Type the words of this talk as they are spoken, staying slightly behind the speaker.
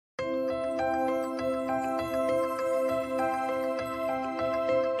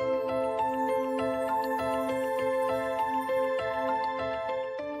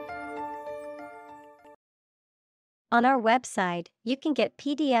On our website, you can get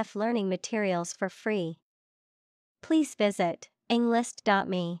PDF learning materials for free. Please visit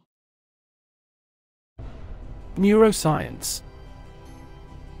englist.me. Neuroscience.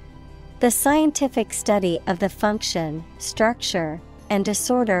 The scientific study of the function, structure, and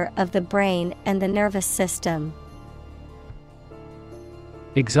disorder of the brain and the nervous system.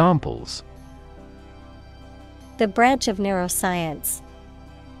 Examples: The branch of neuroscience.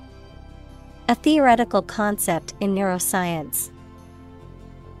 A theoretical concept in neuroscience.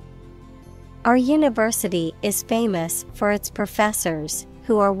 Our university is famous for its professors,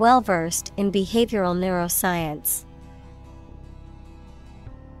 who are well-versed in behavioral neuroscience.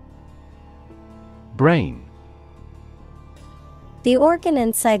 Brain. The organ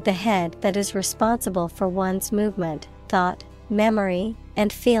inside the head that is responsible for one's movement, thought, memory,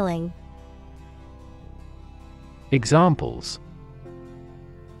 and feeling. Examples: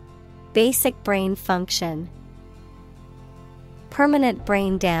 Basic brain function. Permanent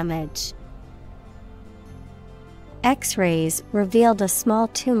brain damage. X-rays revealed a small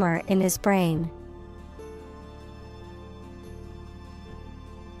tumor in his brain.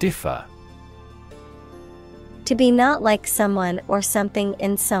 Differ. To be not like someone or something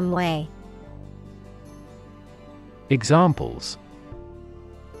in some way. Examples: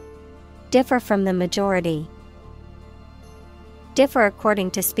 Differ from the majority. Differ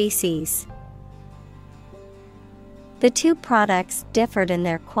according to species. The two products differed in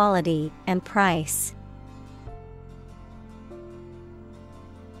their quality and price.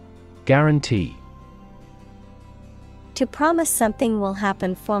 Guarantee. To promise something will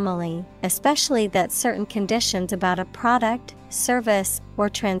happen formally, especially that certain conditions about a product, service, or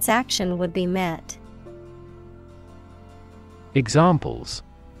transaction would be met. Examples: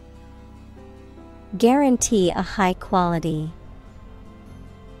 Guarantee a high quality.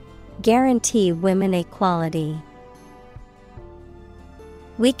 Guarantee women equality.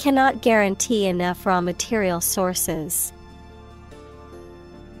 We cannot guarantee enough raw material sources.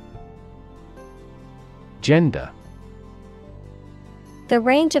 Gender. The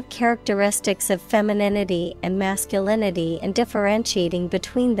range of characteristics of femininity and masculinity and differentiating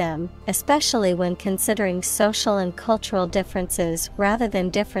between them, especially when considering social and cultural differences rather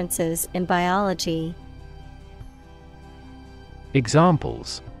than differences in biology.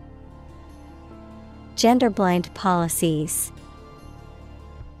 Examples: Gender-blind policies.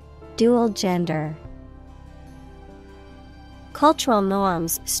 Dual gender. Cultural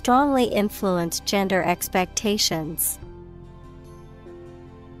norms strongly influence gender expectations.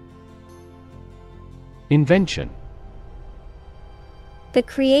 Invention. The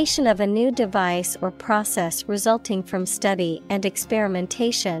creation of a new device or process resulting from study and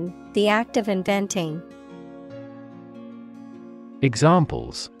experimentation, the act of inventing.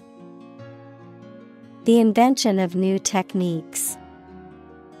 Examples: The invention of new techniques.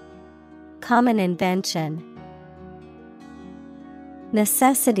 Common invention.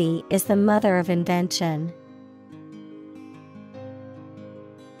 Necessity is the mother of invention.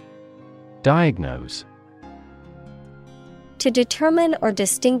 Diagnose. To determine or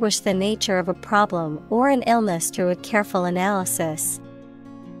distinguish the nature of a problem or an illness through a careful analysis.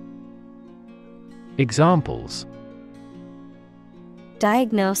 Examples: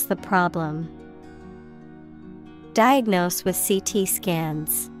 Diagnose the problem. Diagnose with CT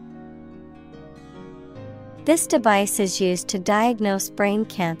scans. This device is used to diagnose brain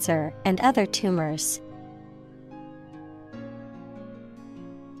cancer and other tumors.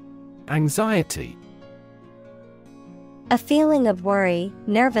 Anxiety. A feeling of worry,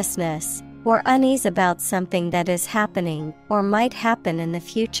 nervousness, or unease about something that is happening or might happen in the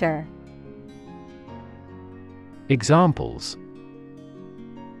future. Examples: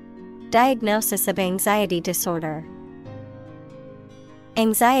 Diagnosis of anxiety disorder.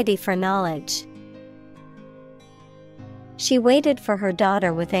 Anxiety for knowledge. She waited for her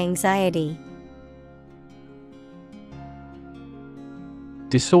daughter with anxiety.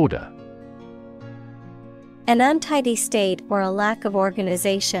 Disorder. An untidy state or a lack of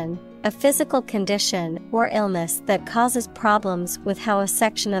organization, a physical condition or illness that causes problems with how a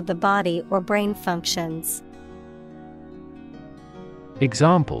section of the body or brain functions.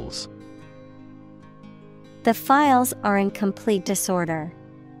 Examples: The files are in complete disorder.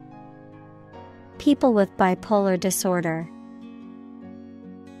 People with bipolar disorder.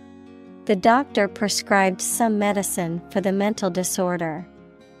 The doctor prescribed some medicine for the mental disorder.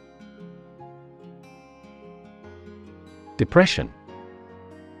 Depression.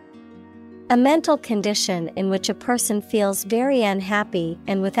 A mental condition in which a person feels very unhappy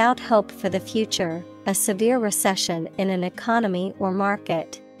and without hope for the future, a severe recession in an economy or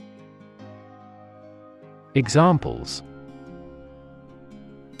market. Examples: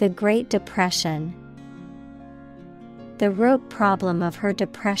 The Great Depression. The root problem of her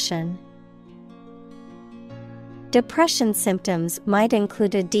depression. Depression symptoms might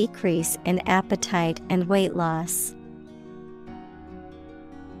include a decrease in appetite and weight loss.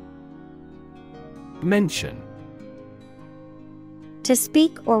 Mention: To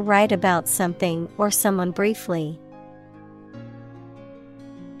speak or write about something or someone briefly.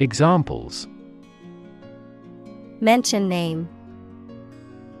 Examples: Mention name.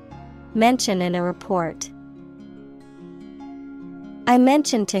 Mention in a report. I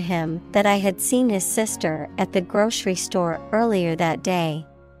mentioned to him that I had seen his sister at the grocery store earlier that day.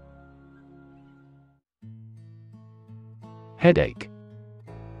 Headache.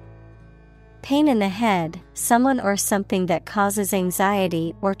 Pain in the head, someone or something that causes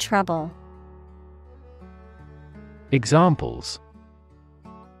anxiety or trouble. Examples: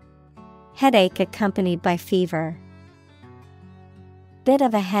 Headache accompanied by fever. Bit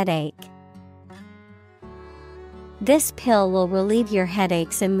of a headache. This pill will relieve your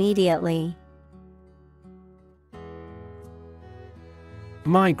headaches immediately.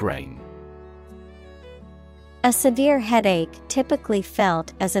 Migraine. A severe headache typically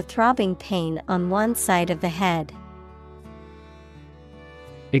felt as a throbbing pain on one side of the head.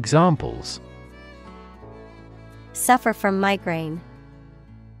 Examples: Suffer from migraine.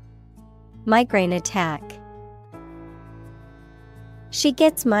 Migraine attack. She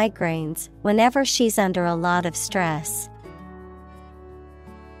gets migraines whenever she's under a lot of stress.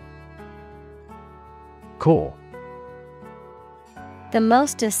 Core. The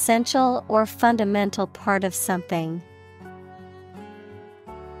most essential or fundamental part of something.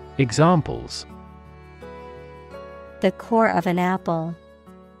 Examples: The core of an apple.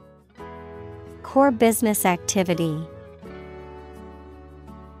 Core business activity.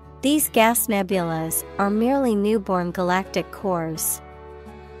 These gas nebulas are merely newborn galactic cores.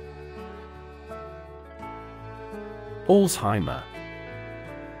 Alzheimer.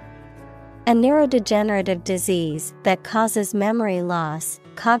 A neurodegenerative disease that causes memory loss,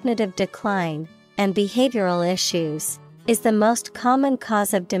 cognitive decline, and behavioral issues, is the most common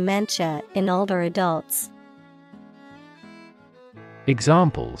cause of dementia in older adults.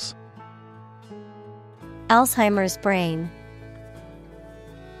 Examples: Alzheimer's brain.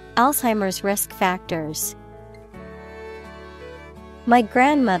 Alzheimer's risk factors. My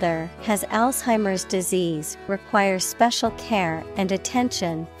grandmother has Alzheimer's disease, requires special care and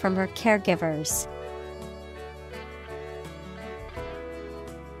attention from her caregivers.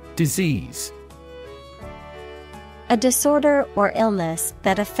 Disease. A disorder or illness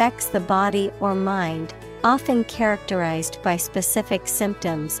that affects the body or mind, often characterized by specific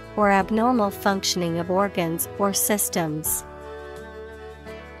symptoms or abnormal functioning of organs or systems.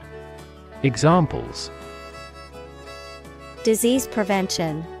 Examples: Disease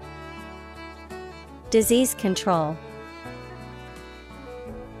prevention. Disease control.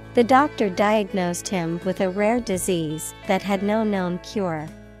 The doctor diagnosed him with a rare disease that had no known cure.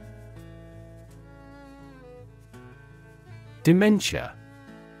 Dementia.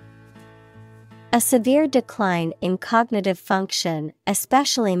 A severe decline in cognitive function,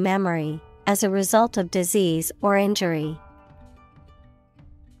 especially memory, as a result of disease or injury.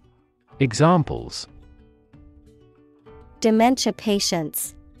 Examples: Dementia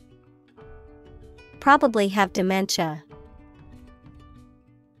patients. Probably have dementia.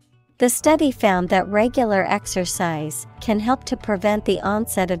 The study found that regular exercise can help to prevent the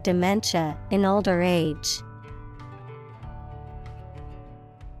onset of dementia in older age.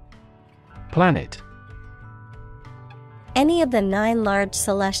 Planet. Any of the 9 large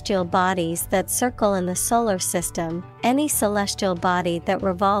celestial bodies that circle in the solar system, any celestial body that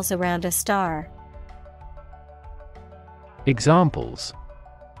revolves around a star. Examples: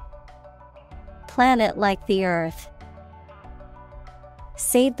 Planet like the Earth.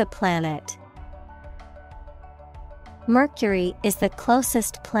 Save the planet. Mercury is the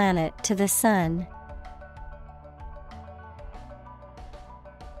closest planet to the Sun.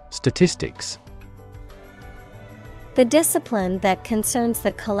 Statistics. The discipline that concerns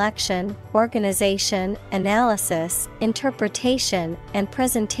the collection, organization, analysis, interpretation, and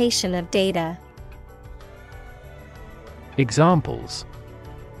presentation of data. Examples: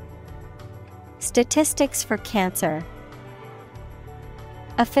 Statistics for cancer.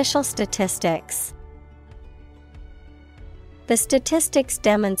 Official statistics. The statistics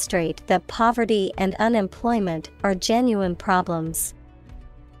demonstrate that poverty and unemployment are genuine problems.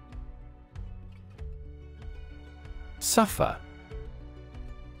 Suffer.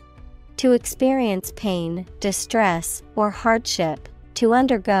 To experience pain, distress, or hardship, to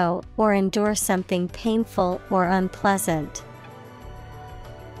undergo or endure something painful or unpleasant.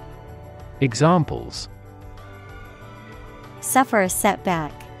 Examples: Suffer a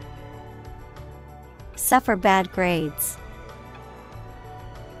setback. Suffer bad grades.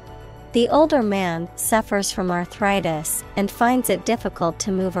 The older man suffers from arthritis and finds it difficult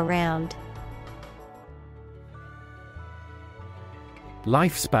to move around.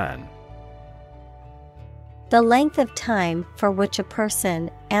 Lifespan. The length of time for which a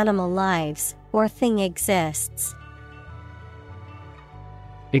person, animal lives, or thing exists.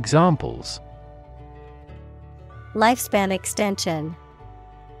 Examples: Lifespan extension.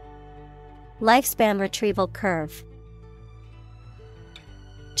 Lifespan retrieval curve.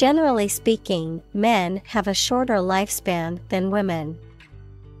 Generally speaking, men have a shorter lifespan than women.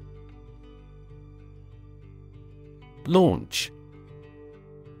 Launch.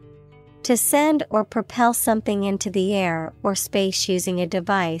 To send or propel something into the air or space using a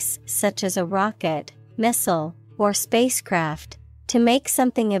device such as a rocket, missile, or spacecraft, to make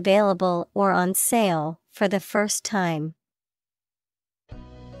something available or on sale for the first time.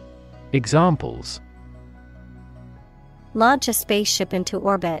 Examples: Launch a spaceship into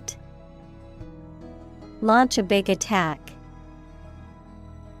orbit. Launch a big attack.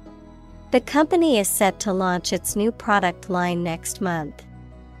 The company is set to launch its new product line next month.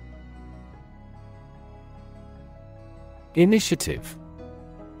 Initiative.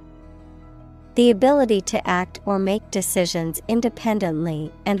 The ability to act or make decisions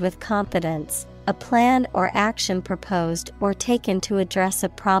independently and with confidence, a plan or action proposed or taken to address a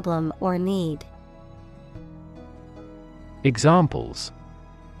problem or need. Examples: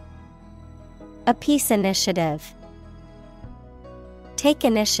 A peace initiative. Take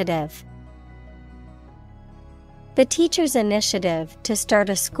initiative. The teacher's initiative to start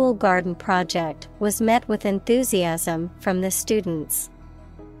a school garden project was met with enthusiasm from the students.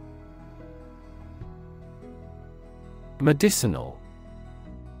 Medicinal.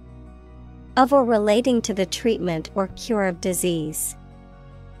 Of or relating to the treatment or cure of disease.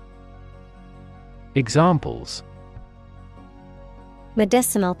 Examples: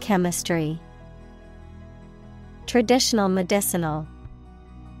 Medicinal chemistry. Traditional medicinal.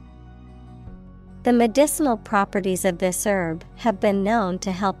 The medicinal properties of this herb have been known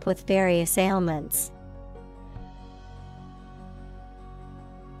to help with various ailments.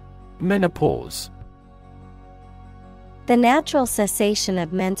 Menopause. The natural cessation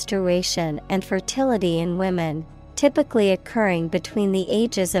of menstruation and fertility in women, typically occurring between the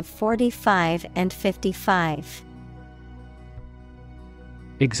ages of 45 and 55.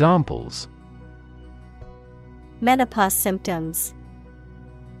 Examples: Menopause symptoms.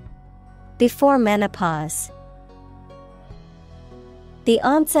 Before menopause. The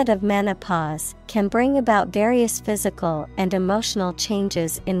onset of menopause can bring about various physical and emotional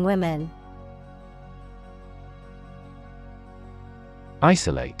changes in women.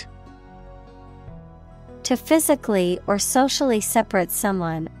 Isolate. To physically or socially separate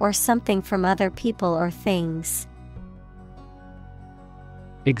someone or something from other people or things.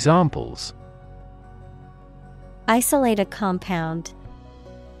 Examples: Isolate a compound.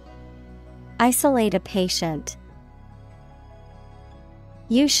 Isolate a patient.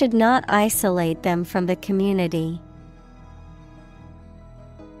 You should not isolate them from the community.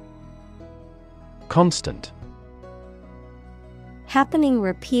 Constant. Happening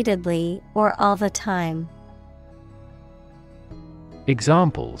repeatedly or all the time.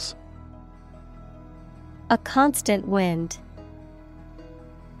 Examples: A constant wind.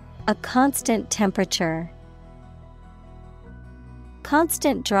 A constant temperature.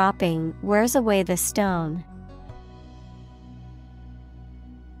 Constant dropping wears away the stone.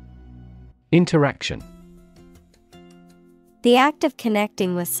 Interaction. The act of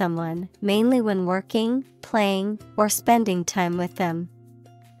connecting with someone, mainly when working, playing, or spending time with them.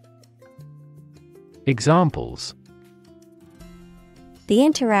 Examples: The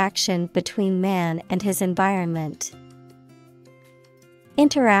interaction between man and his environment.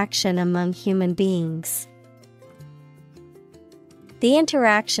 Interaction among human beings. The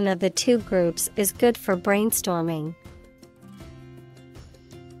interaction of the two groups is good for brainstorming.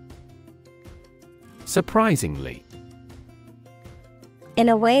 Surprisingly. In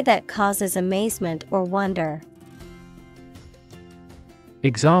a way that causes amazement or wonder.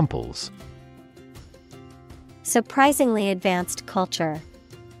 Examples: Surprisingly advanced culture.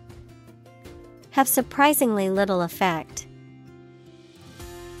 Have surprisingly little effect.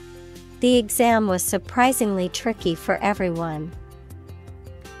 The exam was surprisingly tricky for everyone.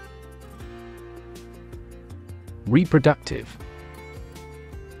 Reproductive.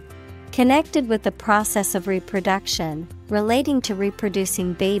 Connected with the process of reproduction, relating to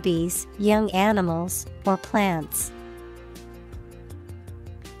reproducing babies, young animals, or plants.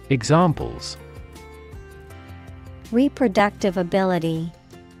 Examples: reproductive ability,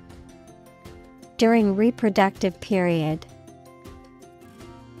 during reproductive period.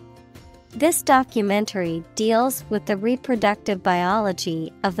 This documentary deals with the reproductive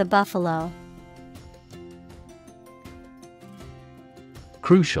biology of the buffalo.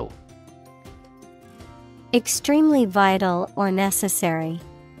 Crucial. Extremely vital or necessary.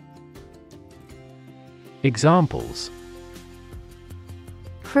 Examples: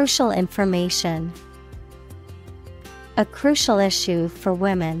 crucial information, a crucial issue for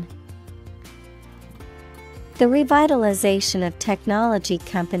women. The revitalization of technology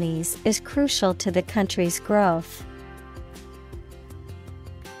companies is crucial to the country's growth.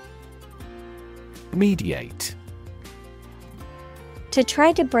 Mediate. To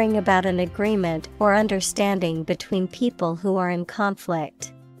try to bring about an agreement or understanding between people who are in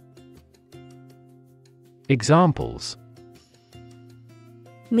conflict. Examples: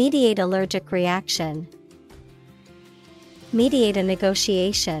 mediate allergic reaction, mediate a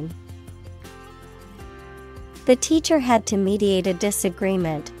negotiation. The teacher had to mediate a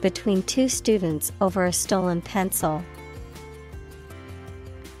disagreement between two students over a stolen pencil.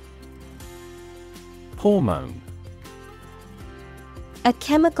 Hormone. A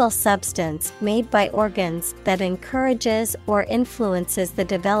chemical substance made by organs that encourages or influences the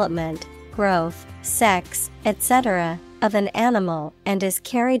development, growth, sex, etc., of an animal and is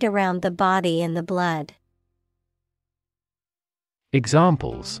carried around the body in the blood.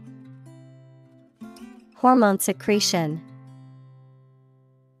 Examples: hormone secretion,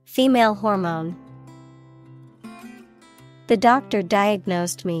 female hormone. The doctor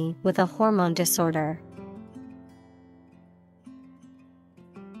diagnosed me with a hormone disorder.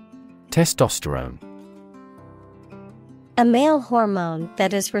 Testosterone. A male hormone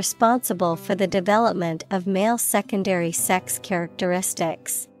that is responsible for the development of male secondary sex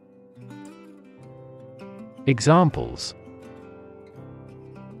characteristics. Examples: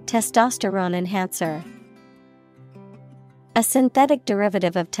 testosterone enhancer, a synthetic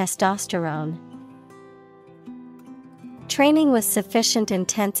derivative of testosterone. Training with sufficient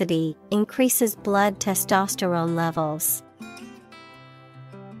intensity increases blood testosterone levels.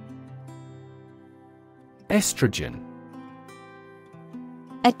 Estrogen.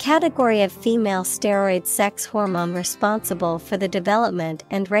 A category of female steroid sex hormone responsible for the development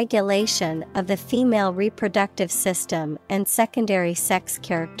and regulation of the female reproductive system and secondary sex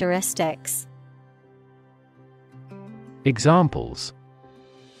characteristics. Examples: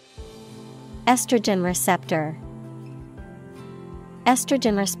 estrogen receptor,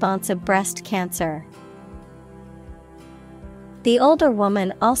 estrogen responsive breast cancer. The older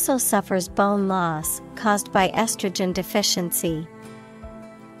woman also suffers bone loss caused by estrogen deficiency.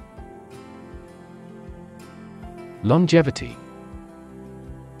 Longevity.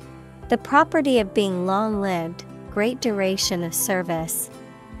 The property of being long-lived, great duration of service.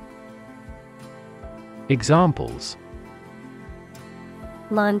 Examples: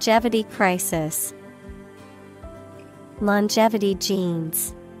 longevity crisis, longevity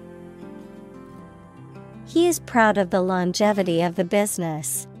genes. He is proud of the longevity of the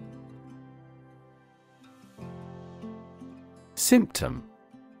business. Symptom.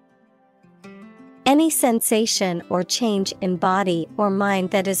 Any sensation or change in body or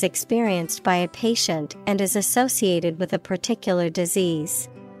mind that is experienced by a patient and is associated with a particular disease.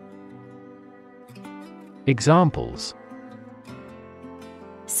 Examples: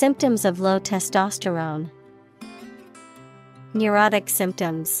 symptoms of low testosterone, neurotic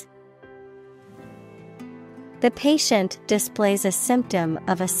symptoms. The patient displays a symptom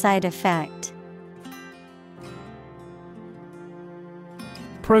of a side effect.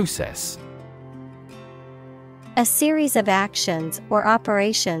 Process. A series of actions or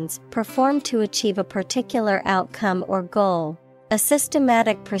operations performed to achieve a particular outcome or goal. A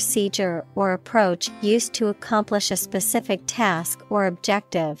systematic procedure or approach used to accomplish a specific task or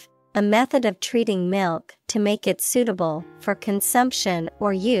objective. A method of treating milk to make it suitable for consumption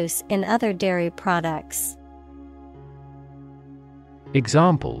or use in other dairy products.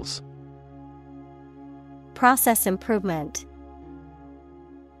 Examples: process improvement,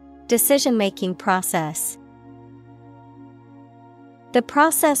 decision-making process. The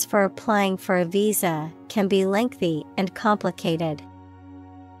process for applying for a visa can be lengthy and complicated.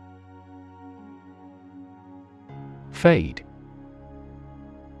 Fade.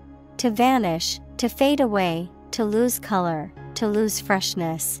 To vanish, to fade away, to lose color, to lose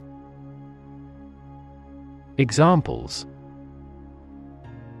freshness. Examples: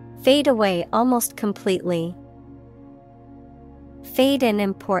 Fade away almost completely. Fade in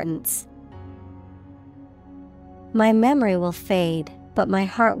importance. My memory will fade, but my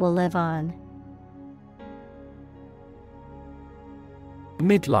heart will live on.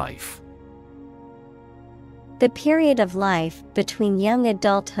 Midlife. The period of life between young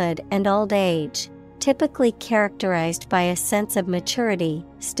adulthood and old age, typically characterized by a sense of maturity,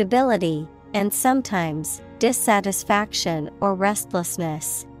 stability, and sometimes dissatisfaction or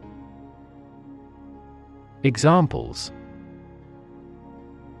restlessness. Examples: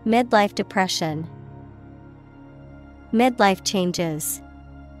 Midlife depression. Midlife changes.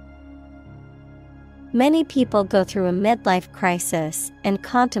 Many people go through a midlife crisis and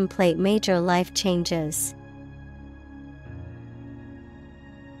contemplate major life changes.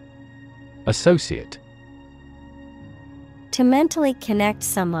 Associate. To mentally connect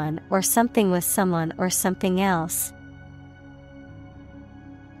someone or something with someone or something else.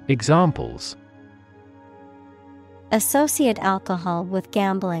 Examples: Associate alcohol with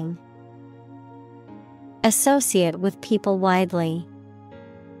gambling. Associate with people widely.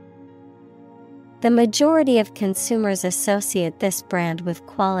 The majority of consumers associate this brand with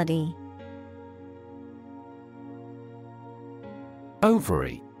quality.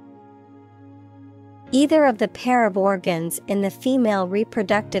 Ovary. Either of the pair of organs in the female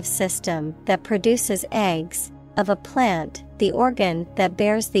reproductive system that produces eggs, of a plant, the organ that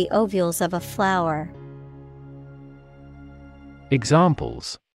bears the ovules of a flower.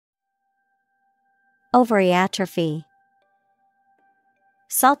 Examples: Ovary atrophy.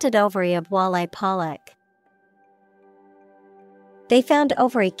 Salted ovary of walleye pollock. They found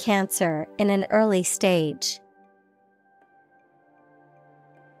ovary cancer in an early stage.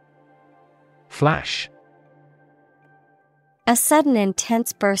 Flash. A sudden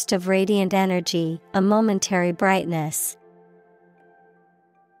intense burst of radiant energy, a momentary brightness.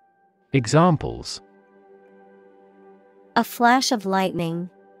 Examples: A flash of lightning.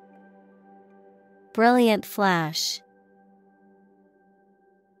 Brilliant flash.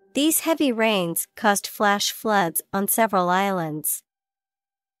 These heavy rains caused flash floods on several islands.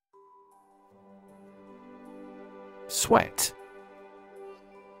 Sweat.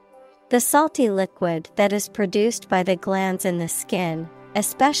 The salty liquid that is produced by the glands in the skin,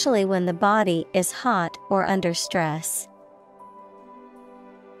 especially when the body is hot or under stress.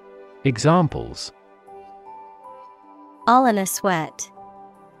 Examples: All in a sweat.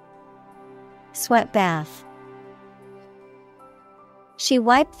 Sweat bath. She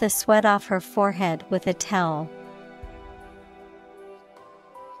wiped the sweat off her forehead with a towel.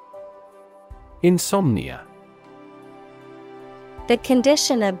 Insomnia. The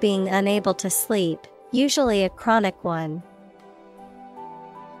condition of being unable to sleep, usually a chronic one.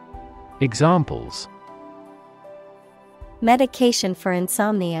 Examples: Medication for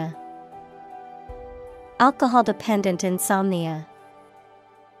insomnia. Alcohol-dependent insomnia.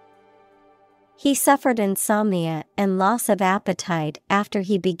 He suffered insomnia and loss of appetite after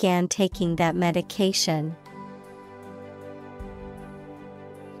he began taking that medication.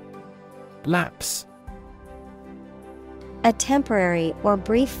 Lapse. A temporary or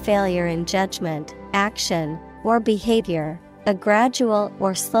brief failure in judgment, action, or behavior, a gradual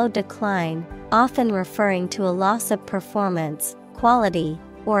or slow decline, often referring to a loss of performance, quality,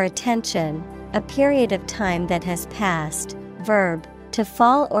 or attention, a period of time that has passed. Verb, to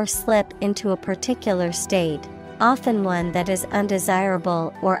fall or slip into a particular state, often one that is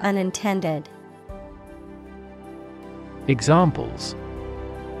undesirable or unintended. Examples: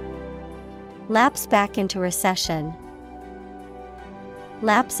 Lapse back into recession.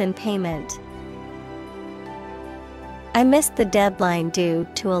 Lapse in payment. I missed the deadline due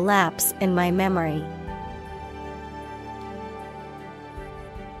to a lapse in my memory.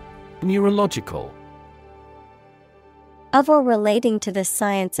 Neurological. Of or relating to the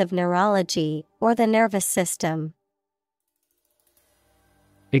science of neurology or the nervous system.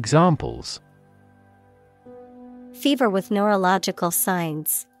 Examples: Fever with neurological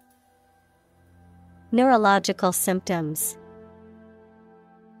signs. Neurological symptoms.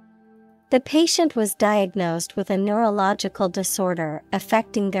 The patient was diagnosed with a neurological disorder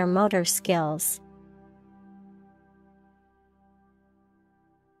affecting their motor skills.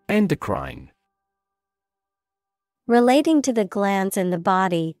 Endocrine. Relating to the glands in the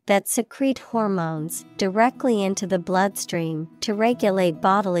body that secrete hormones directly into the bloodstream to regulate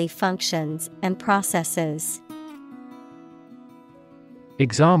bodily functions and processes.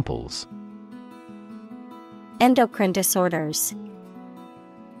 Examples: Endocrine disorders.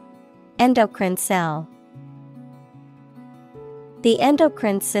 Endocrine cell. The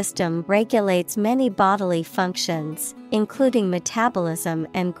endocrine system regulates many bodily functions, including metabolism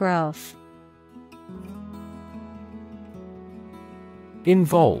and growth.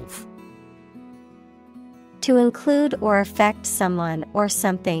 Involve. To include or affect someone or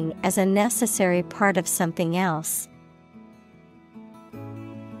something as a necessary part of something else.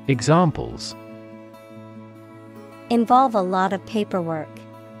 Examples: involve a lot of paperwork.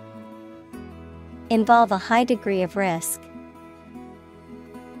 Involve a high degree of risk.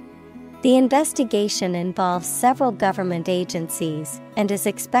 The investigation involves several government agencies and is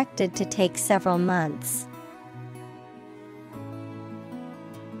expected to take several months.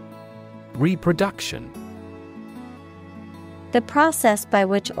 Reproduction. The process by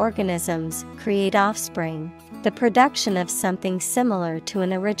which organisms create offspring, the production of something similar to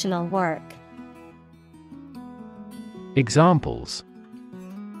an original work. Examples: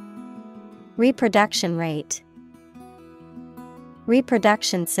 reproduction rate,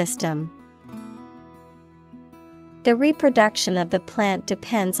 reproduction system. The reproduction of the plant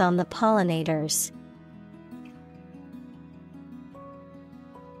depends on the pollinators.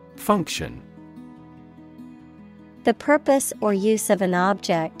 Function. The purpose or use of an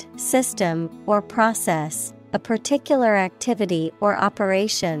object, system, or process, a particular activity or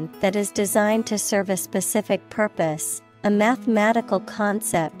operation that is designed to serve a specific purpose, a mathematical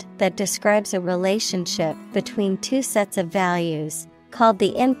concept that describes a relationship between two sets of values, called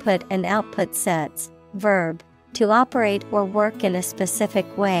the input and output sets. Verb, to operate or work in a specific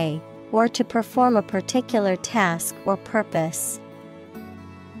way, or to perform a particular task or purpose.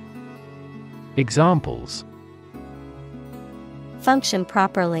 Examples: function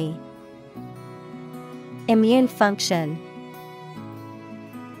properly. Immune function.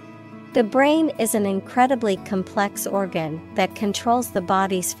 The brain is an incredibly complex organ that controls the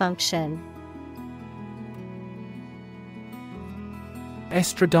body's function.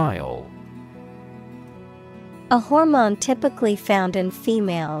 Estradiol. A hormone typically found in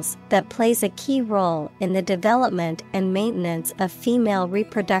females that plays a key role in the development and maintenance of female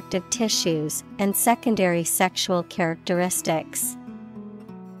reproductive tissues and secondary sexual characteristics.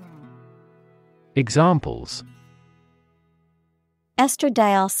 Examples: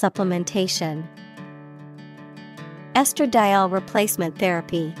 estradiol supplementation. Estradiol replacement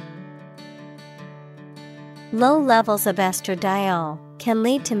therapy. Low levels of estradiol can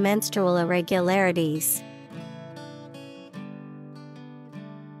lead to menstrual irregularities.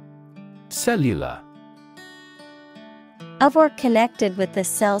 Cellular. Of or connected with the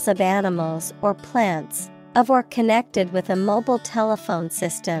cells of animals or plants, of or connected with a mobile telephone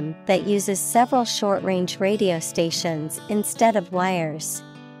system that uses several short-range radio stations instead of wires.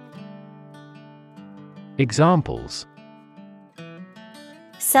 Examples: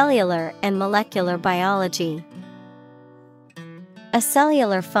 cellular and molecular biology. A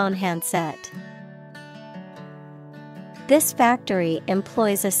cellular phone handset. This factory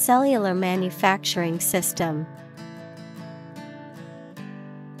employs a cellular manufacturing system.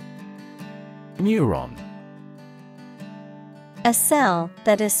 Neuron. A cell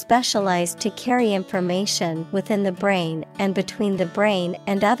that is specialized to carry information within the brain and between the brain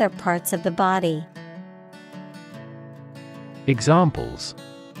and other parts of the body. Examples: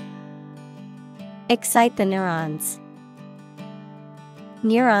 excite the neurons.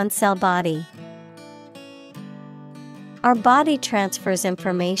 Neuron cell body. Our body transfers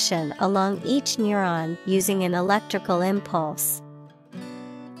information along each neuron using an electrical impulse.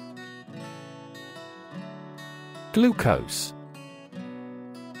 Glucose.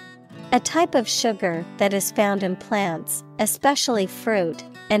 A type of sugar that is found in plants, especially fruit,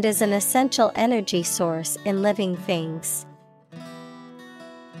 and is an essential energy source in living things.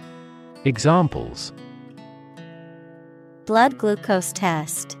 Examples: blood glucose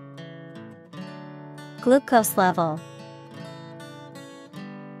test. Glucose level.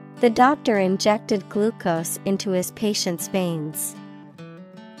 The doctor injected glucose into his patient's veins.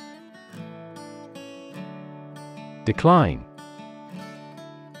 Decline.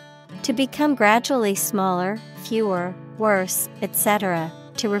 To become gradually smaller, fewer, worse, etc.,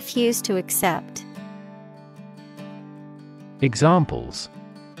 to refuse to accept. Examples: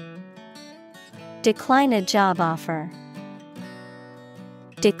 decline a job offer.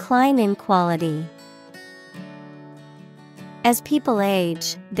 Decline in quality. As people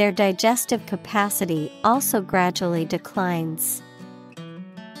age, their digestive capacity also gradually declines.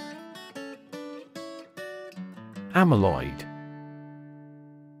 Amyloid.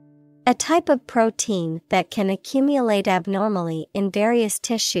 A type of protein that can accumulate abnormally in various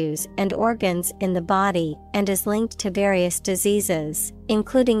tissues and organs in the body and is linked to various diseases,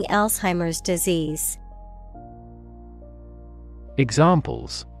 including Alzheimer's disease.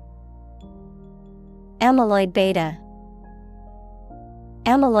 Examples: amyloid beta,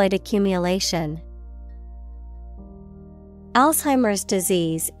 amyloid accumulation. Alzheimer's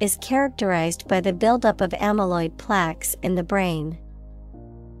disease is characterized by the buildup of amyloid plaques in the brain.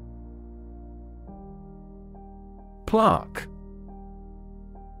 Plaque.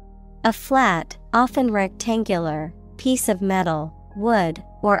 A flat, often rectangular, piece of metal, wood,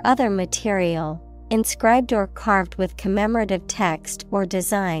 or other material, inscribed or carved with commemorative text or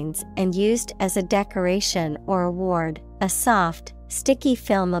designs and used as a decoration or award, a soft, sticky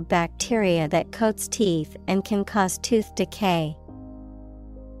film of bacteria that coats teeth and can cause tooth decay.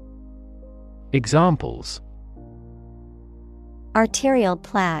 Examples: arterial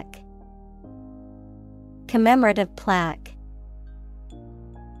plaque, commemorative plaque.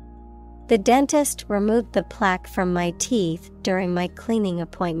 The dentist removed the plaque from my teeth during my cleaning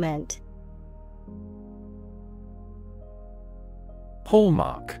appointment.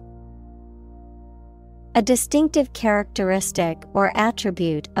 Hallmark. A distinctive characteristic or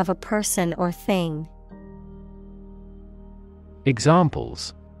attribute of a person or thing.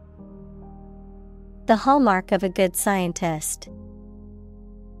 Examples: the hallmark of a good scientist,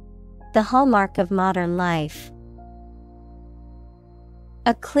 the hallmark of modern life.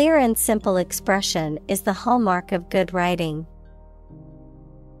 A clear and simple expression is the hallmark of good writing.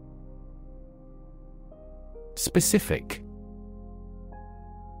 Specific.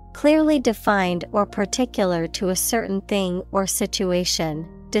 Clearly defined or particular to a certain thing or situation,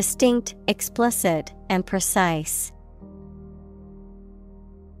 distinct, explicit, and precise.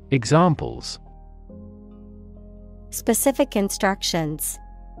 Examples: specific instructions,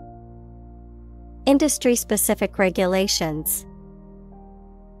 industry-specific regulations.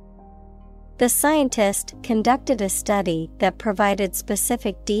 The scientist conducted a study that provided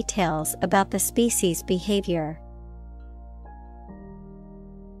specific details about the species' behavior.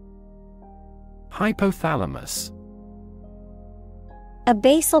 Hypothalamus. A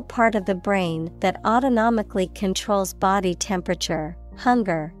basal part of the brain that autonomically controls body temperature,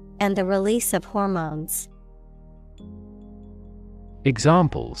 hunger, and the release of hormones.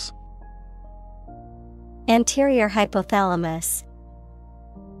 Examples: anterior hypothalamus,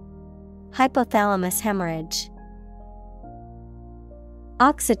 hypothalamus hemorrhage.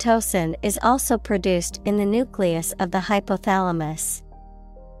 Oxytocin is also produced in the nucleus of the hypothalamus.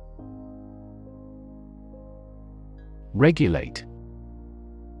 Regulate.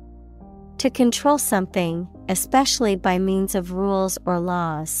 To control something, especially by means of rules or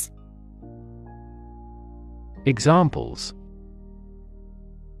laws. Examples: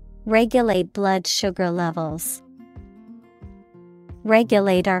 regulate blood sugar levels,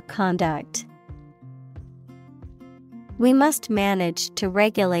 regulate our conduct. We must manage to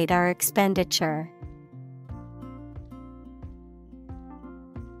regulate our expenditure.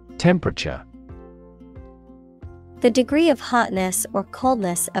 Temperature. The degree of hotness or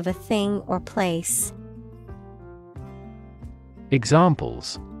coldness of a thing or place.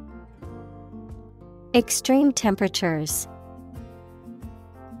 Examples: extreme temperatures,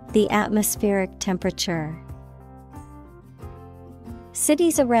 the atmospheric temperature.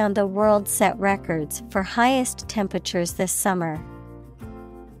 Cities around the world set records for highest temperatures this summer.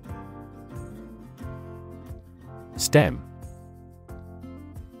 Stem.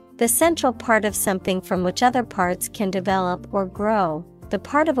 The central part of something from which other parts can develop or grow, the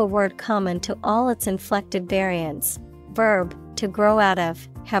part of a word common to all its inflected variants. Verb, to grow out of,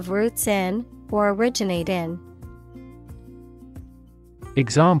 have roots in, or originate in.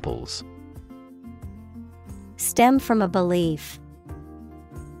 Examples: stem from a belief,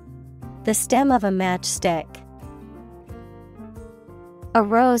 the stem of a matchstick. A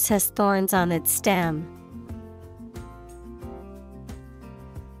rose has thorns on its stem.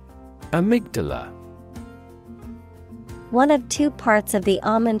 Amygdala. One of two parts of the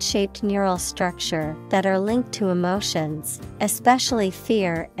almond-shaped neural structure that are linked to emotions, especially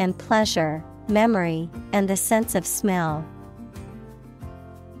fear and pleasure, memory, and the sense of smell.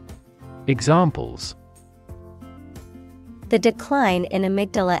 Examples: the decline in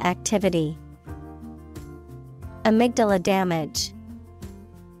amygdala activity, amygdala damage.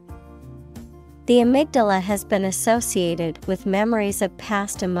 The amygdala has been associated with memories of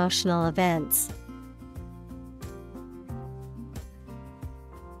past emotional events.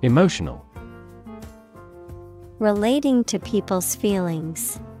 Emotional. Relating to people's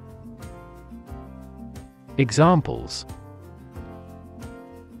feelings. Examples: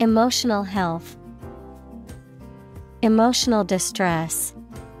 emotional health, emotional distress.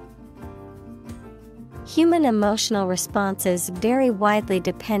 Human emotional responses vary widely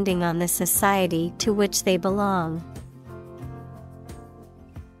depending on the society to which they belong.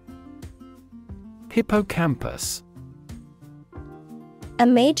 Hippocampus. A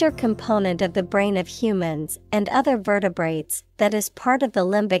major component of the brain of humans and other vertebrates that is part of the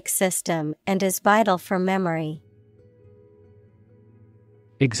limbic system and is vital for memory.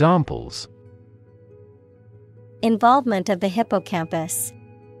 Examples: Involvement of the hippocampus.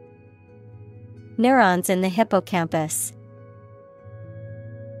 Neurons in the hippocampus.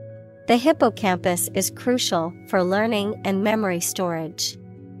 The hippocampus is crucial for learning and memory storage.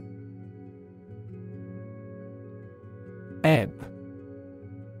 Ebb.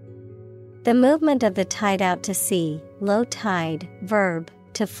 The movement of the tide out to sea, low tide, verb,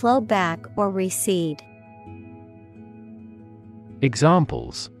 to flow back or recede.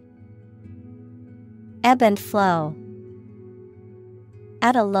 Examples: Ebb and flow.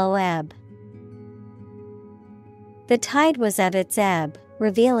 At a low ebb. The tide was at its ebb,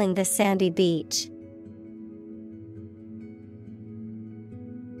 revealing the sandy beach.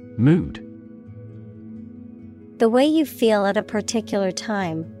 Mood. The way you feel at a particular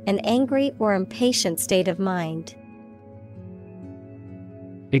time, an angry or impatient state of mind.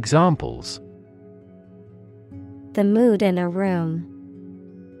 Examples: The mood in a room.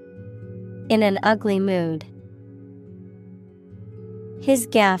 In an ugly mood. His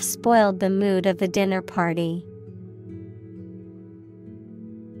gaffe spoiled the mood of the dinner party.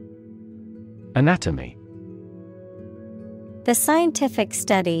 Anatomy. The scientific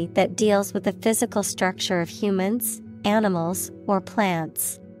study that deals with the physical structure of humans, animals, or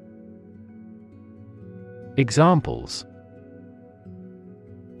plants. Examples: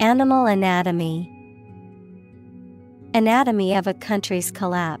 Animal anatomy. Anatomy of a country's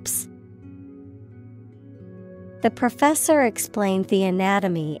collapse. The professor explained the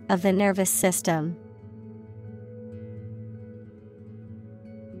anatomy of the nervous system.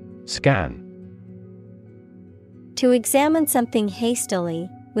 Scan. To examine something hastily,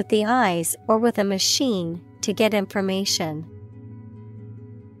 with the eyes or with a machine, to get information.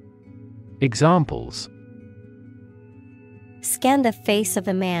 Examples: Scan the face of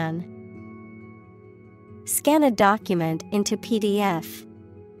a man. Scan a document into PDF.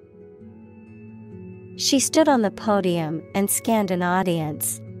 She stood on the podium and scanned an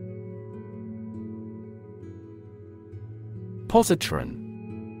audience. Positron.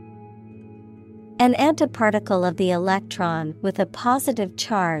 An antiparticle of the electron with a positive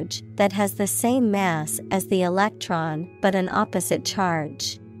charge that has the same mass as the electron but an opposite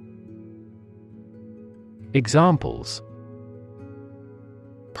charge. Examples: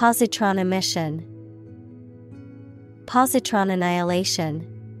 Positron emission. Positron annihilation.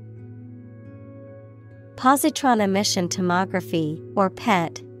 Positron emission tomography, or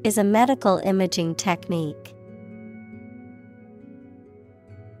PET, is a medical imaging technique.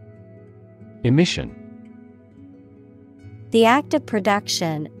 Emission. The act of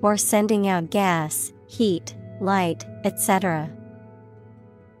production or sending out gas, heat, light, etc.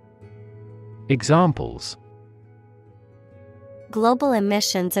 Examples: Global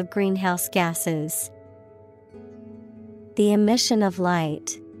emissions of greenhouse gases. The emission of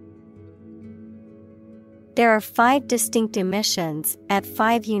light. There are 5 distinct emissions at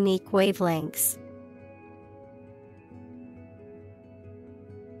 5 unique wavelengths.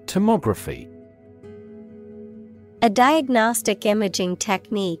 Tomography. A diagnostic imaging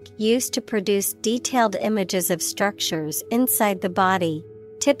technique used to produce detailed images of structures inside the body,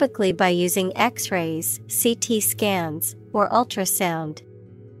 typically by using X-rays, CT scans, or ultrasound.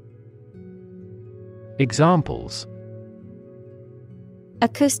 Examples: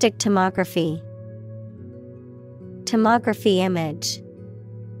 Acoustic tomography. Tomography image.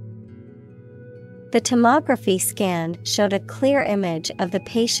 The tomography scan showed a clear image of the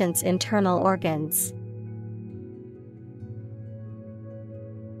patient's internal organs.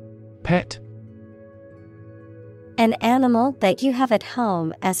 Pet. An animal that you have at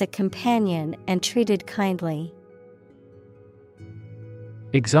home as a companion and treated kindly.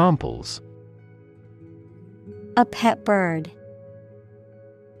 Examples: A pet bird.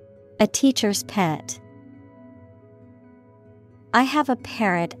 A teacher's pet. I have a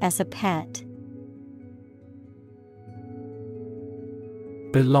parrot as a pet.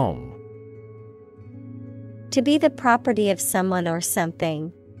 Belong. To be the property of someone or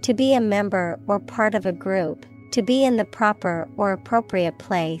something, to be a member or part of a group, to be in the proper or appropriate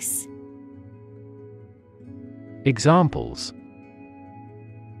place. Examples: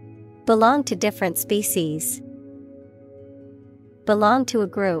 Belong to different species. Belong to a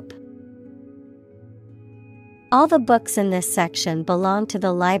group. All the books in this section belong to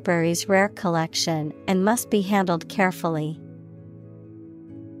the library's rare collection and must be handled carefully.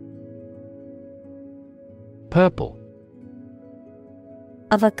 Purple.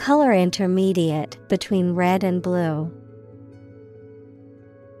 Of a color intermediate between red and blue.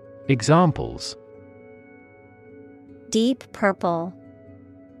 Examples: Deep purple.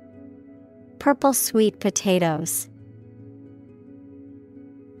 Purple sweet potatoes.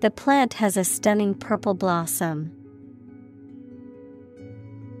 The plant has a stunning purple blossom.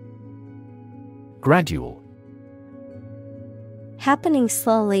 Gradual. Happening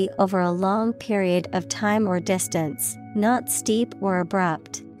slowly over a long period of time or distance, not steep or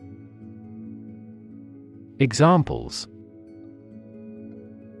abrupt. Examples: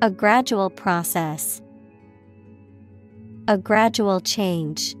 A gradual process. A gradual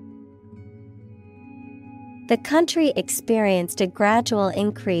change. The country experienced a gradual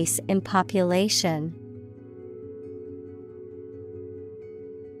increase in population.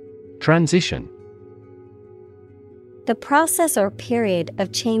 Transition. The process or period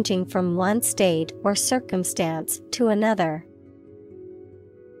of changing from one state or circumstance to another.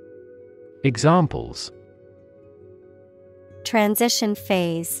 Examples: Transition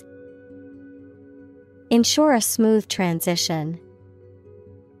phase. Ensure a smooth transition.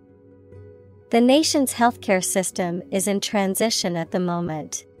 The nation's healthcare system is in transition at the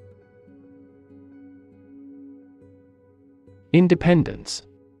moment. Independence.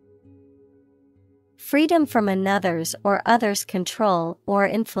 Freedom from another's or others' control or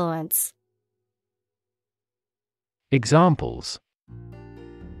influence. Examples: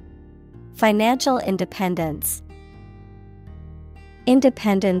 Financial independence.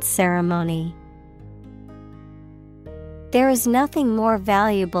 Independence ceremony. There is nothing more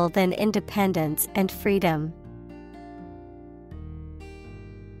valuable than independence and freedom.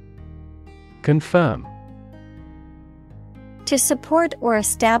 Confirm. To support or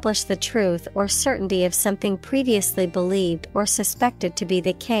establish the truth or certainty of something previously believed or suspected to be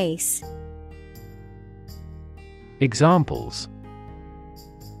the case. Examples: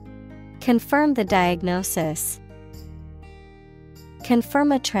 Confirm the diagnosis.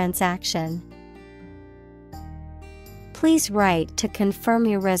 Confirm a transaction. Please write to confirm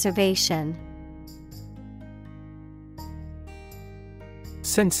your reservation.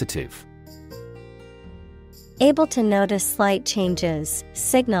 Sensitive. Able to notice slight changes,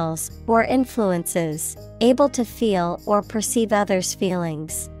 signals, or influences. Able to feel or perceive others'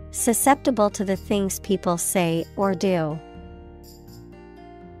 feelings. Susceptible to the things people say or do.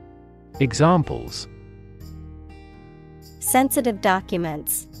 Examples: Sensitive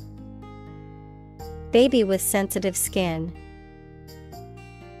documents. Baby with sensitive skin.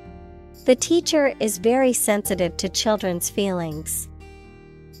 The teacher is very sensitive to children's feelings.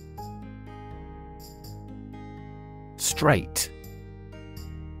 Straight.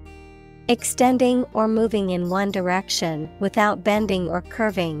 Extending or moving in one direction without bending or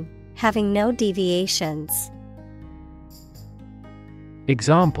curving, having no deviations.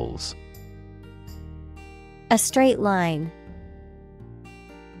 Examples: A straight line.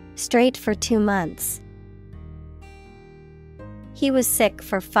 Straight for 2 months. He was sick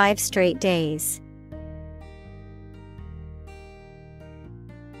for 5 straight days.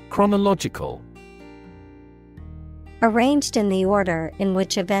 Chronological. Arranged in the order in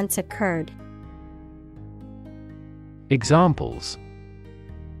which events occurred. Examples: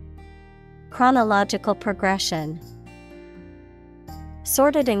 Chronological progression.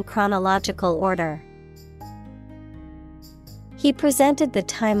 Sorted in chronological order. He presented the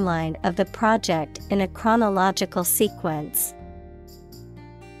timeline of the project in a chronological sequence.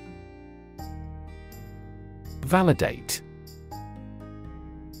 Validate.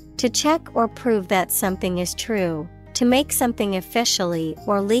 To check or prove that something is true, to make something officially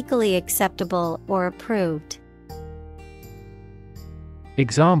or legally acceptable or approved.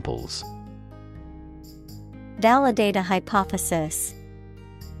 Examples: Validate a hypothesis.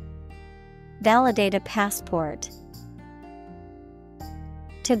 Validate a passport.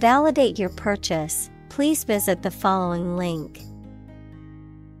 To validate your purchase, please visit the following link.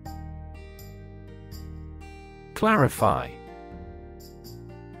 Clarify.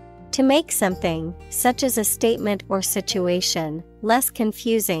 To make something, such as a statement or situation, less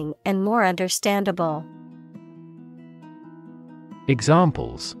confusing and more understandable.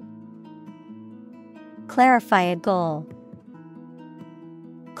 Examples: Clarify a goal.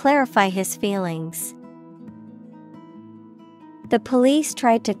 Clarify his feelings. The police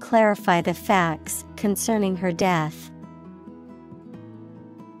tried to clarify the facts concerning her death.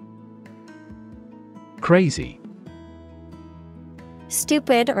 Crazy.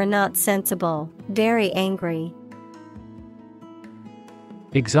 Stupid or not sensible, very angry.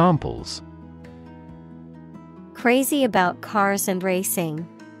 Examples: Crazy about cars and racing.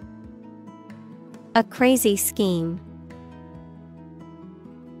 A crazy scheme.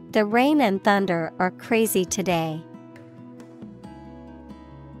 The rain and thunder are crazy today.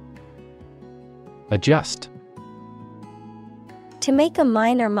 Adjust. To make a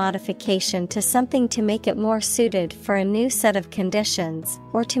minor modification to something to make it more suited for a new set of conditions,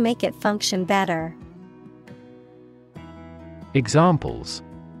 or to make it function better. Examples: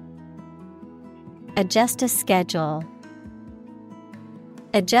 Adjust a schedule.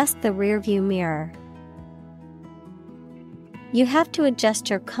 Adjust the rearview mirror. You have to adjust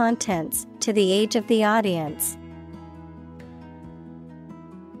your contents to the age of the audience.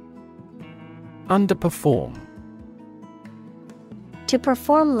 Underperform. To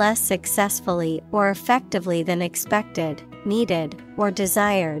perform less successfully or effectively than expected, needed, or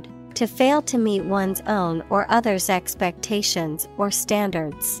desired. To fail to meet one's own or others' expectations or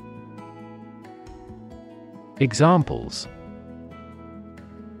standards. Examples: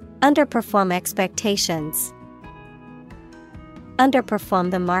 Underperform expectations.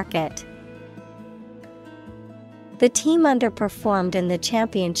 Underperform the market. The team underperformed in the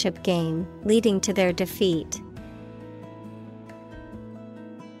championship game, leading to their defeat.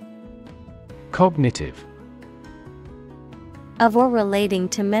 Cognitive. Of or relating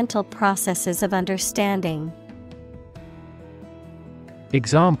to mental processes of understanding.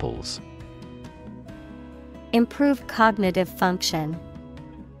 Examples: Improve cognitive function.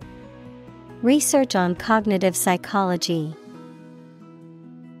 Research on cognitive psychology.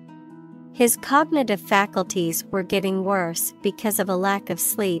 His cognitive faculties were getting worse because of a lack of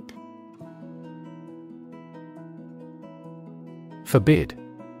sleep. Forbid.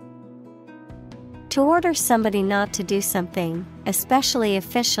 To order somebody not to do something, especially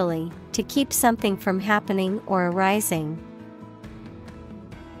officially, to keep something from happening or arising.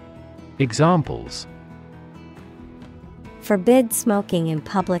 Examples: Forbid smoking in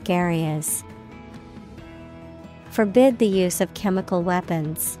public areas. Forbid the use of chemical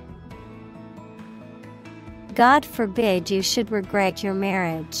weapons. God forbid you should regret your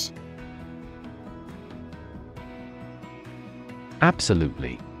marriage.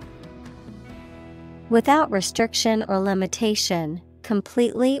 Absolutely. Without restriction or limitation,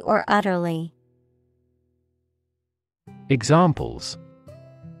 completely or utterly. Examples: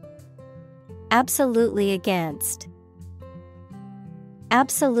 Absolutely against.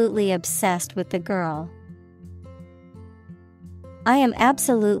 Absolutely obsessed with the girl. I am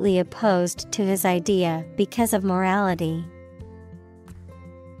absolutely opposed to his idea because of morality.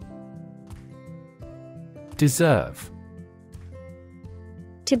 Deserve.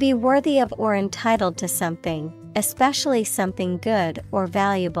 To be worthy of or entitled to something, especially something good or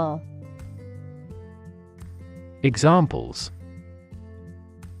valuable. Examples: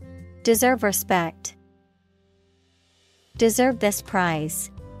 Deserve respect. Deserve this prize.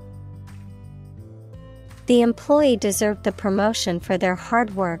 The employee deserved the promotion for their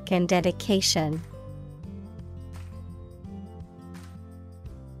hard work and dedication.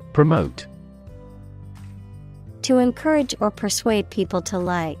 Promote. To encourage or persuade people to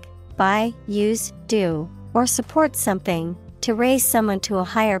like, buy, use, do, or support something, to raise someone to a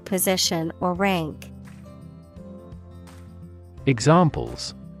higher position or rank.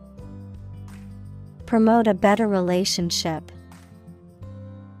 Examples: Promote a better relationship.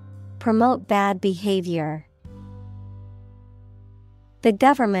 Promote bad behavior. The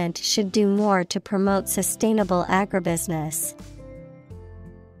government should do more to promote sustainable agribusiness.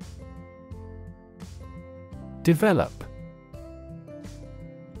 Develop.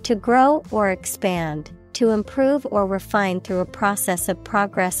 To grow or expand, to improve or refine through a process of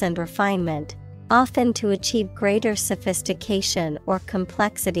progress and refinement, often to achieve greater sophistication or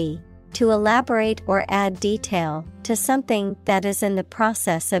complexity, to elaborate or add detail to something that is in the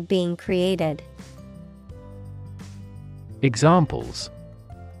process of being created. Examples: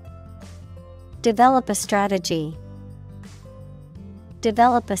 Develop a strategy.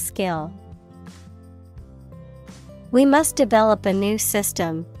 Develop a skill. We must develop a new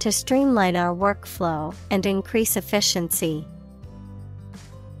system to streamline our workflow and increase efficiency.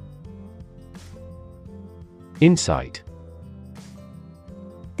 Insight.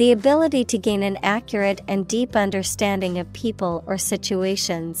 The ability to gain an accurate and deep understanding of people or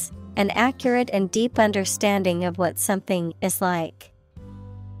situations, an accurate and deep understanding of what something is like.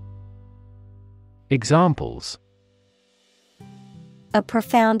 Examples: A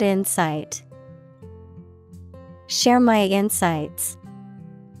profound insight. Share my insights.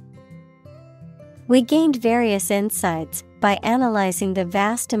 We gained various insights by analyzing the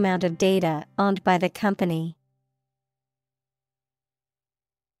vast amount of data owned by the company.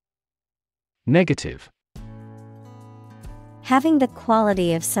 Negative. Having the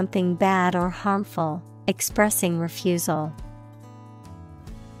quality of something bad or harmful, expressing refusal.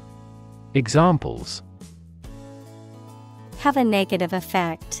 Examples. Have a negative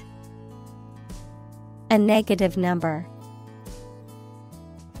effect. A negative number.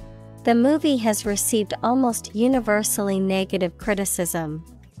 The movie has received almost universally negative criticism.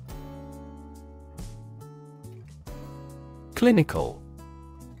 Clinical.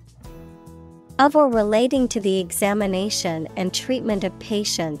 Of or relating to the examination and treatment of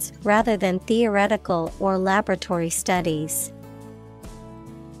patients rather than theoretical or laboratory studies.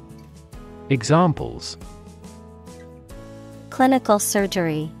 Examples. Clinical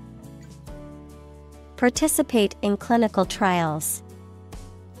surgery. Participate in clinical trials.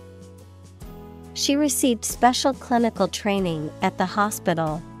 She received special clinical training at the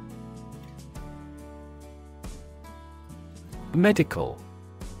hospital. Medical.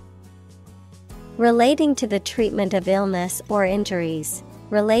 Relating to the treatment of illness or injuries,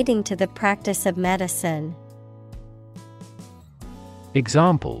 relating to the practice of medicine.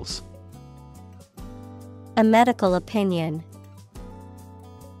 Examples. A medical opinion.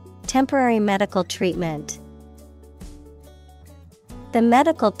 Temporary medical treatment. The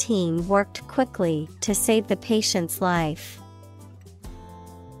medical team worked quickly to save the patient's life.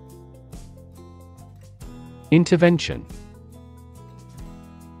 Intervention.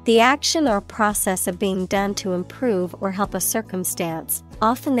 The action or process of being done to improve or help a circumstance,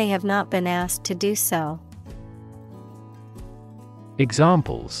 often they have not been asked to do so.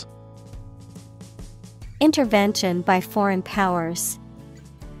 Examples. Intervention by foreign powers.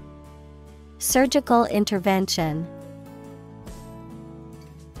 Surgical intervention.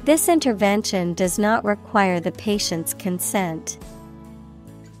 This intervention does not require the patient's consent.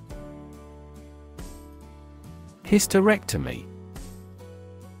 Hysterectomy.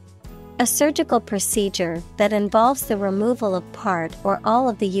 A surgical procedure that involves the removal of part or all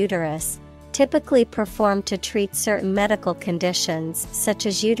of the uterus, typically performed to treat certain medical conditions such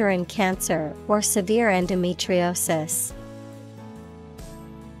as uterine cancer or severe endometriosis.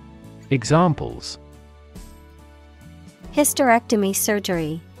 Examples. Hysterectomy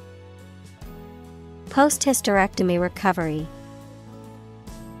surgery. Post-hysterectomy recovery.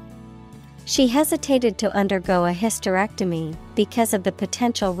 She hesitated to undergo a hysterectomy because of the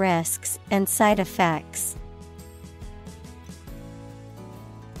potential risks and side effects.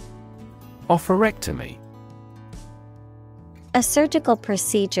 Oophorectomy. A surgical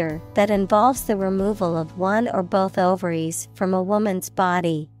procedure that involves the removal of one or both ovaries from a woman's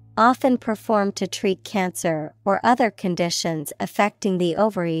body, often performed to treat cancer or other conditions affecting the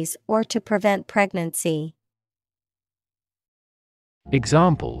ovaries or to prevent pregnancy.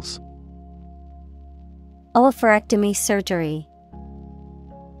 Examples. Oophorectomy surgery.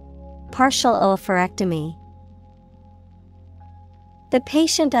 Partial oophorectomy. The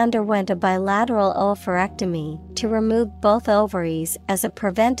patient underwent a bilateral oophorectomy to remove both ovaries as a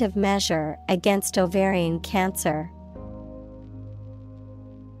preventive measure against ovarian cancer.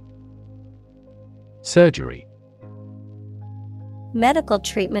 Surgery. Medical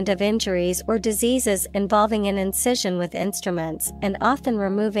treatment of injuries or diseases involving an incision with instruments and often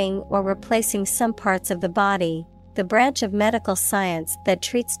removing or replacing some parts of the body, the branch of medical science that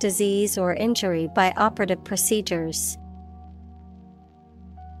treats disease or injury by operative procedures.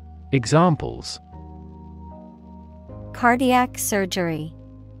 Examples. Cardiac surgery.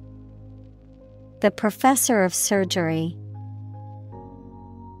 The professor of surgery.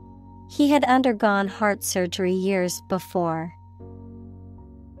 He had undergone heart surgery years before.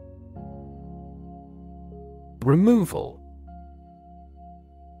 Removal.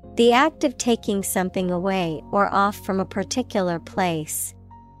 The act of taking something away or off from a particular place.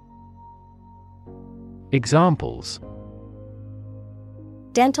 Examples.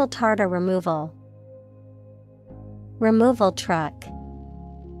 Dental tartar removal. Removal truck.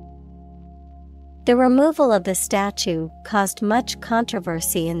 The removal of the statue caused much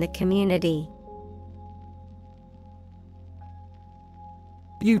controversy in the community.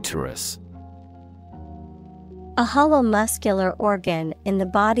 Uterus. A hollow muscular organ in the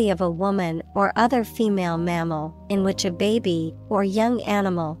body of a woman or other female mammal in which a baby or young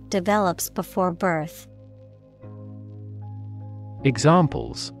animal develops before birth.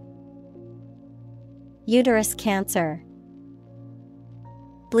 Examples. Uterus cancer.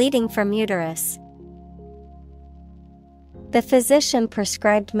 Bleeding from uterus. The physician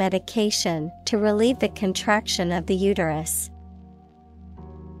prescribed medication to relieve the contraction of the uterus.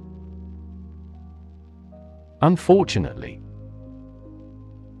 Unfortunately.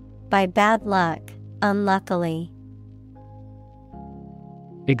 By bad luck, unluckily.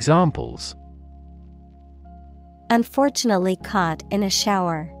 Examples. Unfortunately caught in a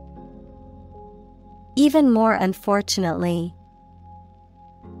shower. Even more unfortunately.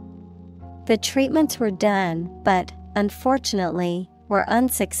 The treatments were done, but, unfortunately, were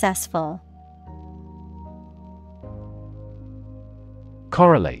unsuccessful.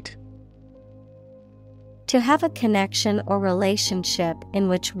 Correlate. To have a connection or relationship in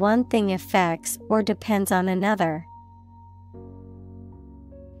which one thing affects or depends on another.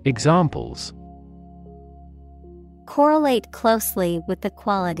 Examples: correlate closely with the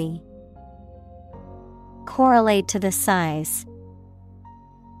quality. Correlate to the size.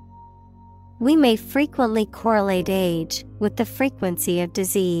 We may frequently correlate age with the frequency of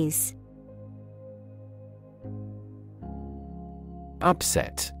disease.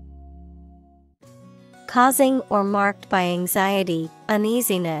 Upset. Causing or marked by anxiety,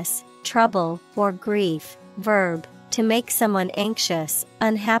 uneasiness, trouble, or grief. Verb, to make someone anxious,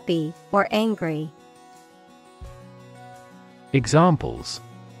 unhappy, or angry. Examples: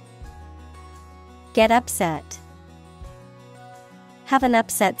 get upset. Have an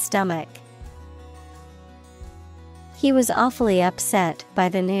upset stomach. He was awfully upset by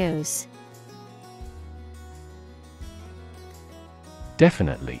the news.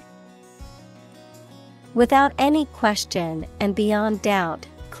 Definitely. Without any question and beyond doubt,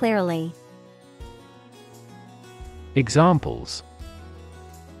 clearly. Examples: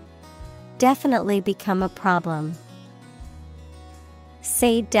 definitely become a problem.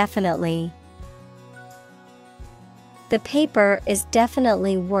 Say definitely. The paper is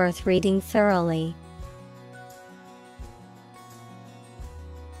definitely worth reading thoroughly.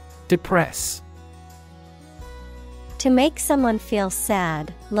 Depress. To make someone feel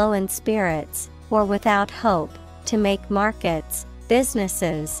sad, low in spirits, or without hope, to make markets,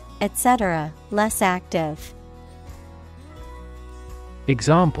 businesses, etc., less active.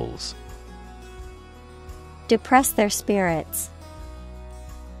 Examples: depress their spirits.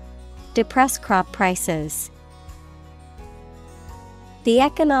 Depress crop prices. The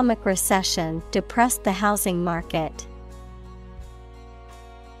economic recession depressed the housing market.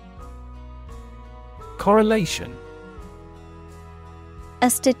 Correlation. A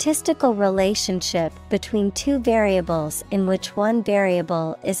statistical relationship between two variables in which one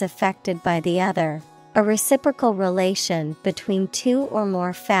variable is affected by the other. A reciprocal relation between two or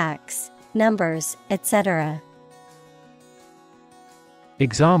more facts, numbers, etc.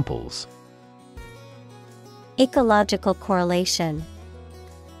 Examples: ecological correlation.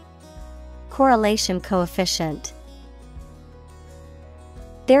 Correlation coefficient.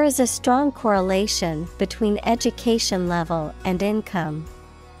 There is a strong correlation between education level and income.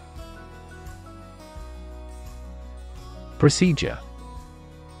 Procedure.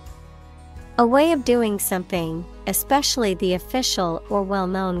 A way of doing something, especially the official or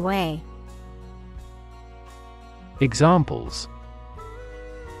well-known way. Examples: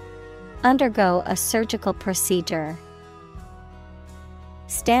 undergo a surgical procedure.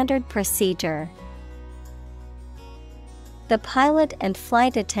 Standard procedure. The pilot and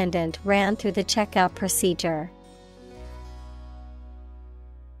flight attendant ran through the checkout procedure.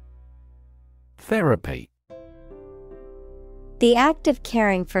 Therapy. The act of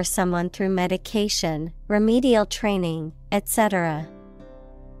caring for someone through medication, remedial training, etc.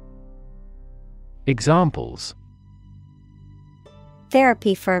 Examples: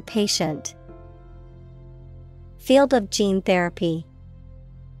 therapy for a patient. Field of gene therapy.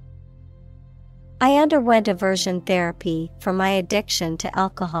 I underwent aversion therapy for my addiction to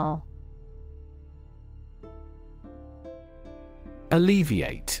alcohol.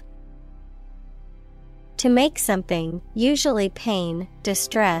 Alleviate. To make something, usually pain,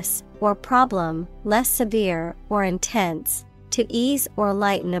 distress, or problem, less severe or intense, to ease or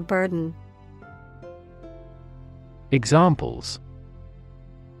lighten a burden. Examples: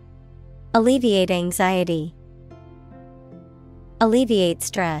 alleviate anxiety. Alleviate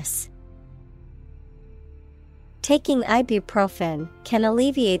stress. Taking ibuprofen can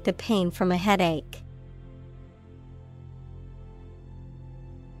alleviate the pain from a headache.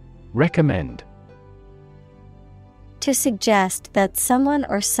 Recommend. To suggest that someone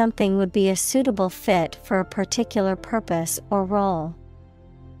or something would be a suitable fit for a particular purpose or role.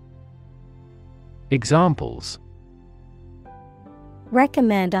 Examples: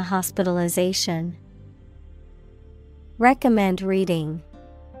 recommend a hospitalization. Recommend reading.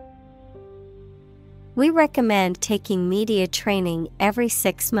 We recommend taking media training every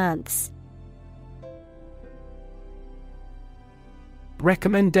 6 months.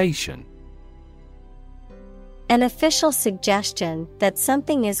 Recommendation. An official suggestion that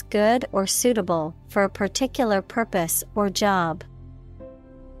something is good or suitable for a particular purpose or job.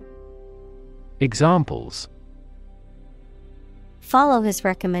 Examples: follow his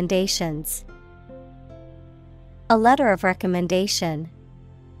recommendations. A letter of recommendation.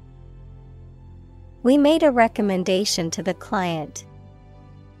 We made a recommendation to the client.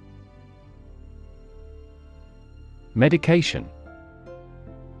 Medication.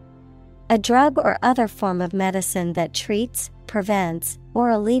 A drug or other form of medicine that treats, prevents, or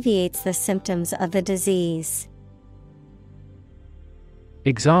alleviates the symptoms of the disease.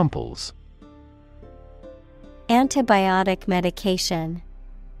 Examples: Antibiotic medication.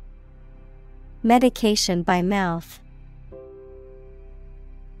 Medication by mouth.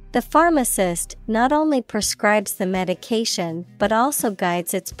 The pharmacist not only prescribes the medication but also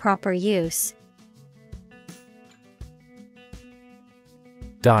guides its proper use.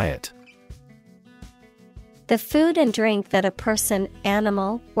 Diet. The food and drink that a person,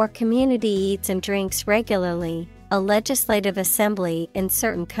 animal, or community eats and drinks regularly. A legislative assembly in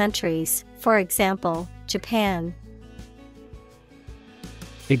certain countries, for example, Japan.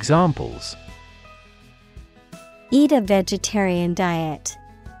 Examples: Eat a vegetarian diet.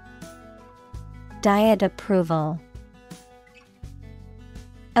 Diet approval.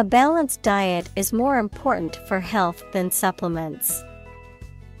 A balanced diet is more important for health than supplements.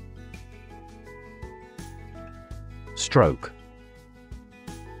 Stroke.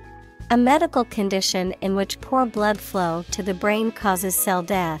 A medical condition in which poor blood flow to the brain causes cell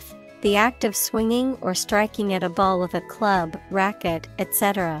death, the act of swinging or striking at a ball with a club, racket,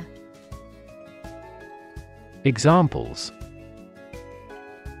 etc. Examples: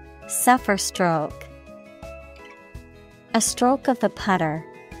 Suffer stroke. A stroke of the putter.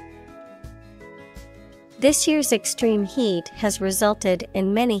 This year's extreme heat has resulted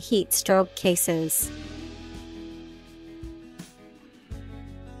in many heat stroke cases.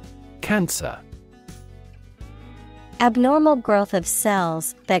 Cancer. Abnormal growth of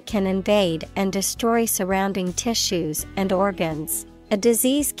cells that can invade and destroy surrounding tissues and organs. A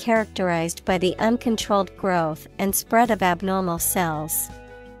disease characterized by the uncontrolled growth and spread of abnormal cells.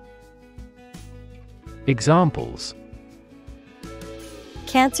 Examples: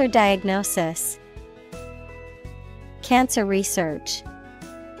 Cancer diagnosis. Cancer research.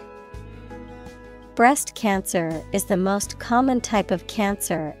 Breast cancer is the most common type of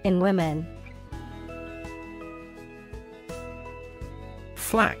cancer in women.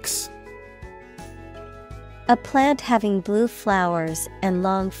 Flax. A plant having blue flowers and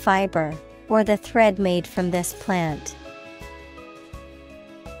long fiber, or the thread made from this plant.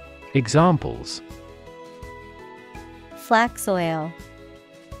 Examples: Flax oil.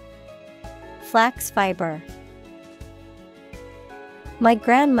 Flax fiber. My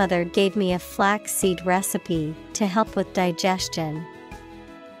grandmother gave me a flaxseed recipe to help with digestion.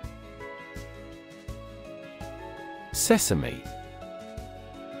 Sesame.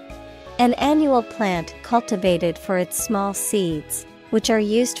 An annual plant cultivated for its small seeds, which are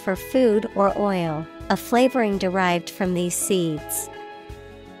used for food or oil, a flavoring derived from these seeds.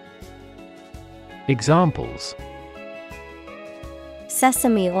 Examples: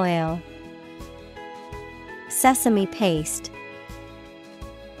 Sesame oil. Sesame paste.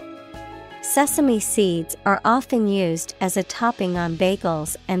 Sesame seeds are often used as a topping on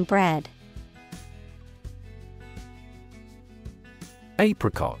bagels and bread.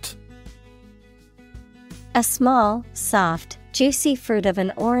 Apricot. A small, soft, juicy fruit of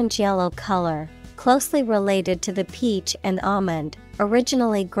an orange-yellow color, closely related to the peach and almond,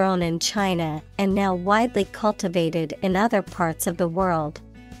 originally grown in China and now widely cultivated in other parts of the world.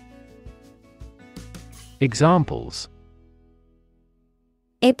 Examples: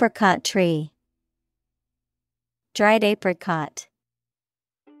 Apricot tree. Dried apricot.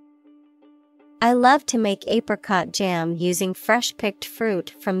 I love to make apricot jam using fresh-picked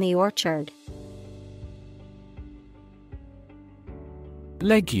fruit from the orchard.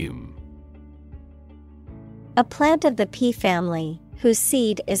 Legume. A plant of the pea family, whose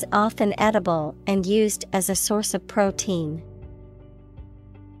seed is often edible and used as a source of protein.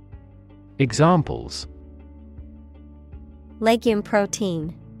 Examples: Legume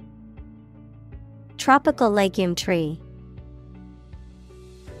protein. Tropical legume tree.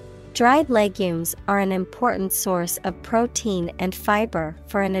 Dried legumes are an important source of protein and fiber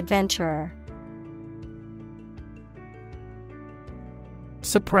for an adventurer.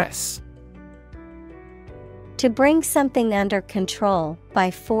 Suppress. To bring something under control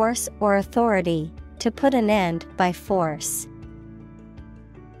by force or authority, to put an end by force.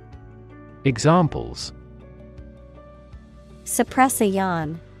 Examples: Suppress a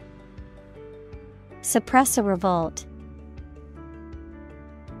yawn. Suppress a revolt.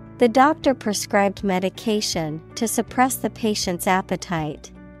 The doctor prescribed medication to suppress the patient's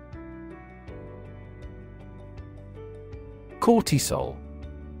appetite. Cortisol.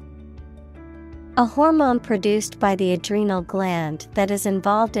 A hormone produced by the adrenal gland that is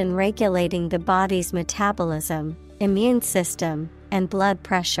involved in regulating the body's metabolism, immune system, and blood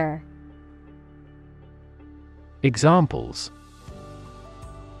pressure. Examples: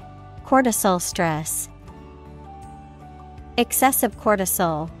 Cortisol stress. Excessive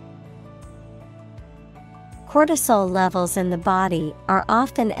cortisol. Cortisol levels in the body are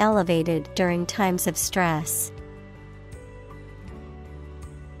often elevated during times of stress.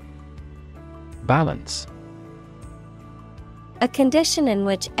 Balance. A condition in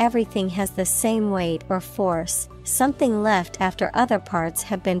which everything has the same weight or force, something left after other parts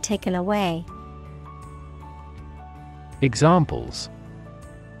have been taken away. Examples: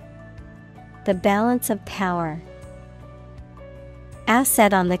 The balance of power.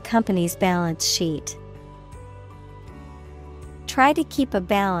 Asset on the company's balance sheet. Try to keep a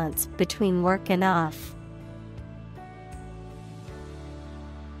balance between work and off.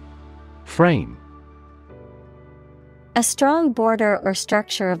 Frame. A strong border or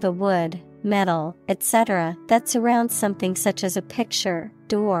structure of the wood, metal, etc. that surrounds something such as a picture,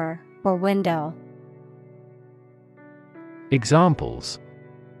 door, or window. Examples: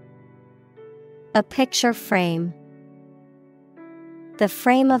 A picture frame. The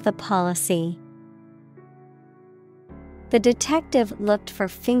frame of the policy. The detective looked for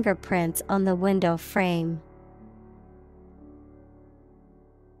fingerprints on the window frame.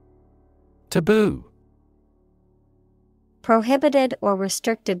 Taboo. Prohibited or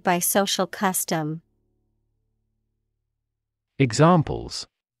restricted by social custom. Examples: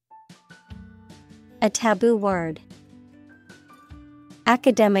 A taboo word.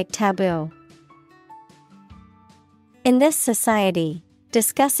 Academic taboo. In this society,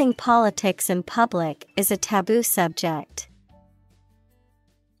 discussing politics in public is a taboo subject.